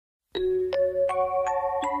Caught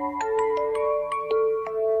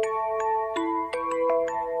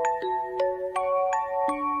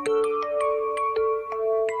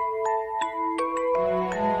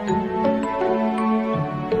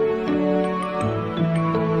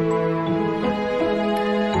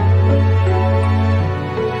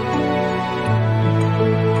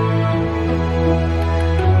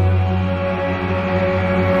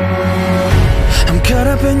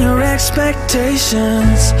up in your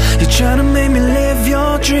expectations. You're trying to make me live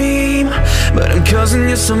your dream, but I'm causing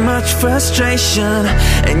you so much frustration,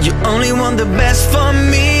 and you only want the best for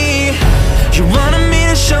me. You wanted me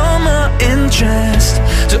to show more interest,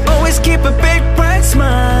 to always keep a big bright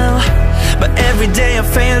smile, but every day I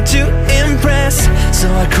fail to impress, so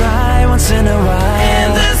I cry once in a while.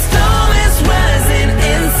 And the storm is rising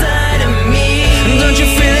inside of me. Don't you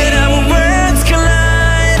feel it? Our words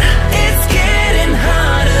collide. It's getting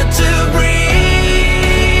harder to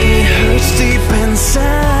breathe. It hurts deep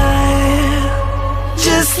inside.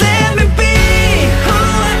 Just let me be who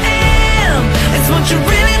I am. It's what you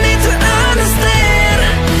really need to understand.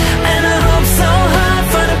 And I hope so hard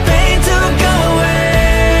for the pain to go away.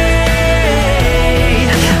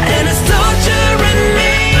 And it's torturing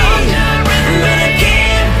me, but I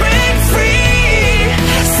can't break free.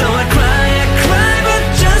 So I cry, but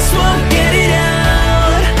just won't get it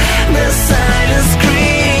out. The silent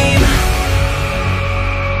scream.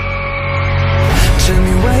 Tell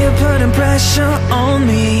me why you're putting pressure on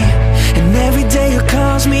me, and every day you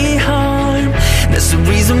cause me harm. That's the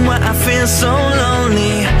reason why I feel so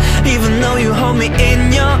lonely, even though you hold me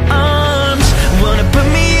in your arms. Wanna put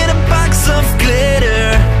me in a box of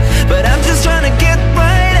glitter, but I'm just trying to get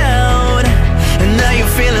right out. And now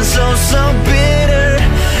you're feeling so bitter,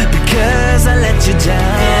 because I let you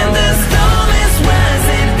down. And the storm is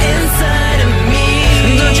rising inside of me.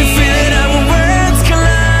 Don't you feel it? Our words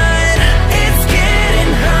collide. It's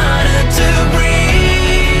getting harder to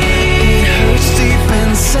breathe. It hurts deep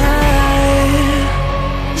inside.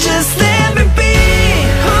 Just let me be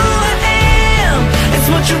who I am. It's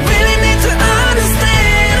what you really need to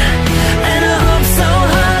understand. And I hope so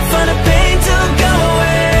hard for the pain to go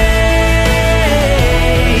away.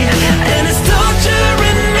 And it's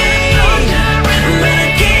torturing me, but I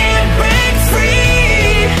can't break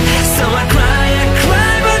free. So I cry,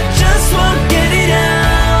 but just won't get it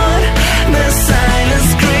out. The silent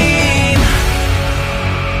scream.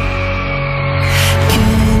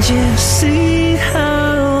 Can't you see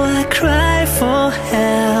how I cry for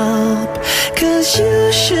help? 'Cause you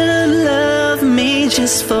should love me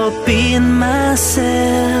just for being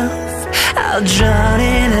myself. I'll drown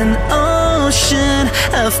in an ocean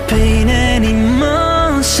of pain and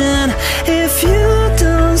emotion if you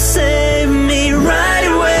don't save me right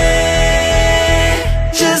away.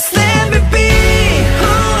 Just let me be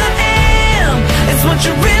who I am. It's what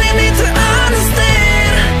you really need to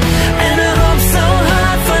understand. And I hope so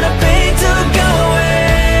hard for the pain to go away.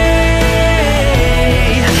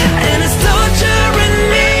 And it's torturing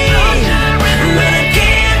me, but I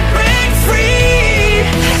can't break free.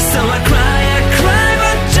 So I cry,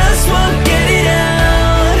 but just won't get it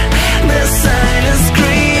out. The silent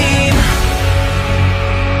scream.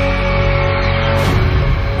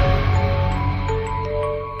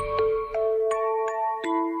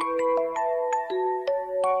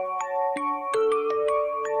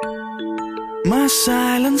 My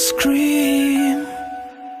silent scream.